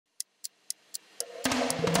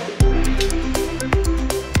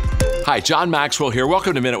Hi, John Maxwell here.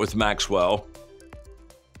 Welcome to Minute with Maxwell.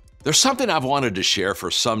 There's something I've wanted to share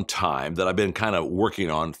for some time that I've been kind of working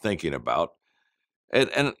on, thinking about, and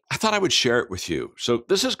I thought I would share it with you. So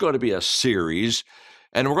this is going to be a series,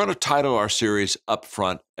 and we're going to title our series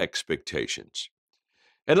Upfront Expectations.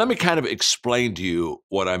 And let me kind of explain to you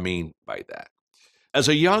what I mean by that. As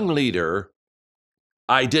a young leader,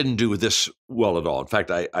 I didn't do this well at all. In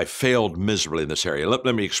fact, I failed miserably in this area.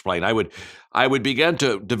 Let me explain. I would begin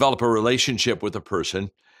to develop a relationship with a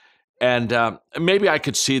person, and maybe I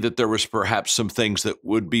could see that there was perhaps some things that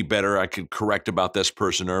would be better I could correct about this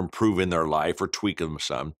person or improve in their life or tweak them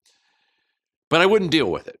some. But I wouldn't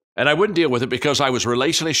deal with it. And I wouldn't deal with it because I was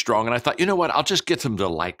relationally strong. And I thought, you know what? I'll just get them to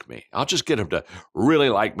like me. I'll just get them to really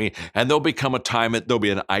like me. And there'll become a time, there'll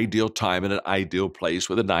be an ideal time in an ideal place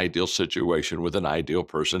with an ideal situation with an ideal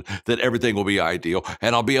person that everything will be ideal.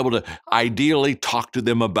 And I'll be able to ideally talk to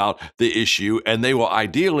them about the issue and they will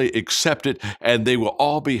ideally accept it and they will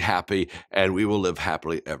all be happy and we will live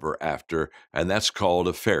happily ever after. And that's called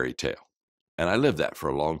a fairy tale. And I lived that for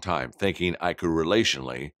a long time thinking I could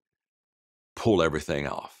relationally pull everything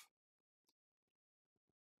off.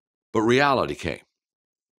 But reality came.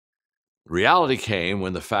 Reality came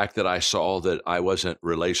when the fact that I saw that I wasn't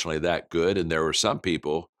relationally that good, and there were some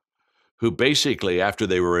people who basically, after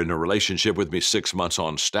they were in a relationship with me 6 months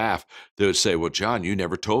on staff, they would say, well, John, you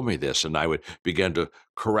never told me this. And I would begin to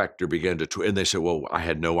correct or and they said, well, I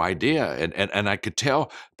had no idea. And I could tell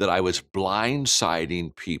that I was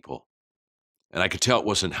blindsiding people. And I could tell it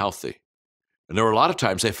wasn't healthy. And there were a lot of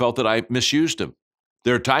times they felt that I misused them.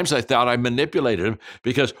 There are times I thought I manipulated him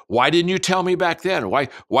because why didn't you tell me back then?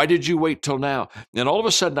 Why did you wait till now? And all of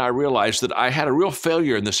a sudden I realized that I had a real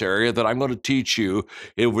failure in this area that I'm going to teach you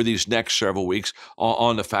over these next several weeks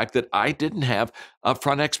on the fact that I didn't have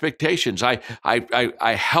upfront expectations.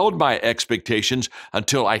 I held my expectations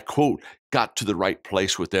until I, quote, got to the right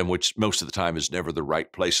place with them, which most of the time is never the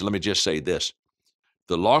right place. So let me just say this.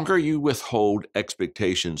 The longer you withhold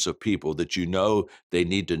expectations of people that you know they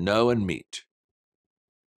need to know and meet,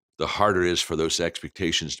 the harder it is for those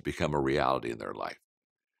expectations to become a reality in their life.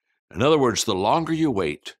 In other words, the longer you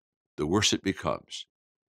wait, the worse it becomes.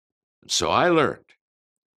 And so I learned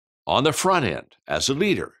on the front end, as a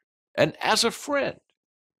leader and as a friend,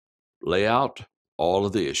 lay out all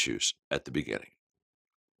of the issues at the beginning.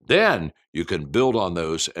 Then you can build on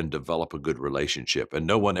those and develop a good relationship, and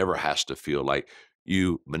no one ever has to feel like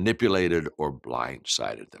you manipulated or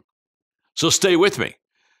blindsided them. So stay with me,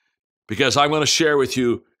 because I'm going to share with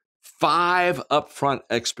you 5 upfront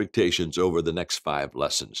expectations over the next 5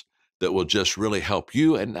 lessons that will just really help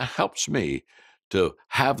you and helps me to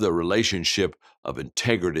have the relationship of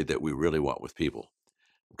integrity that we really want with people.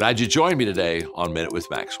 Glad you joined me today on Minute with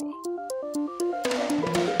Maxwell.